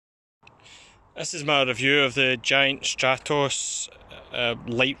This is my review of the giant Stratos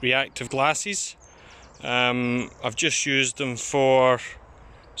Lite reactive glasses. I've just used them for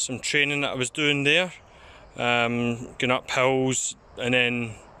some training that I was doing there, going up hills and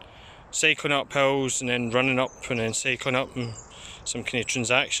then cycling up hills and then running up and then cycling up, and some kind of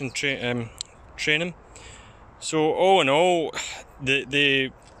transaction training. So all in all,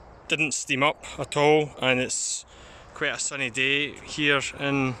 they didn't steam up at all, and it's quite a sunny day here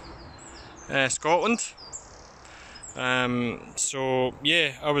in Scotland. So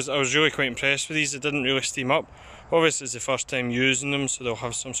yeah, I was really quite impressed with these. They didn't really steam up. Obviously it's the first time using them, so they'll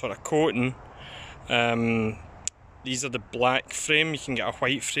have some sort of coating. These are the black frame. You can get a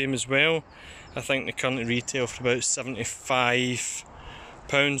white frame as well. I think they currently retail for about £75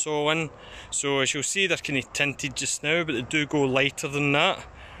 all in. So as you'll see, they're kind of tinted just now, but they do go lighter than that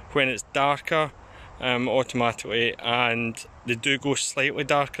when it's darker automatically, and they do go slightly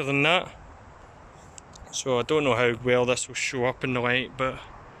darker than that. So I don't know how well this will show up in the light, but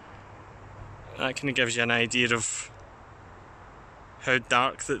that kind of gives you an idea of how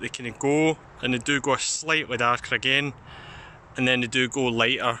dark that they kind of go. And they do go slightly darker again, and then they do go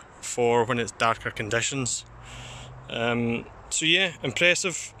lighter for when it's darker conditions. So yeah,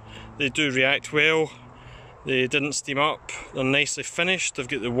 impressive. They do react well. They didn't steam up. They're nicely finished. They've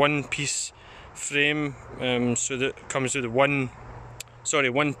got the one-piece frame, so that it comes with the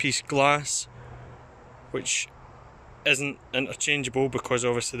one-piece glass, which isn't interchangeable because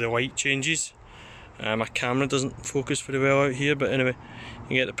obviously the light changes. My camera doesn't focus very well out here, but anyway,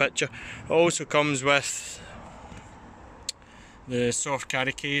 you get the picture. It also comes with the soft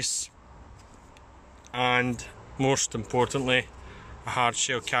carry case, and most importantly, a hard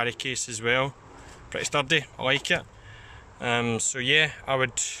shell carry case as well. Pretty sturdy, I like it. So yeah,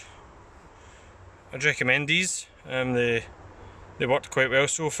 I'd recommend these. They worked quite well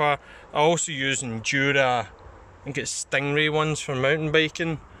so far. I also use Endura, I think it's Stingray ones for mountain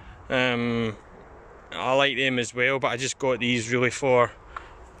biking. I like them as well, but I just got these really for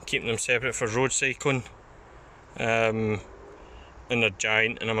keeping them separate for road cycling. And they're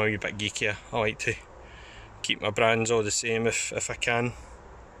giant, and I'm a wee bit geeky. I like to keep my brands all the same if I can.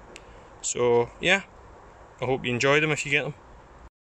 So yeah, I hope you enjoy them if you get them.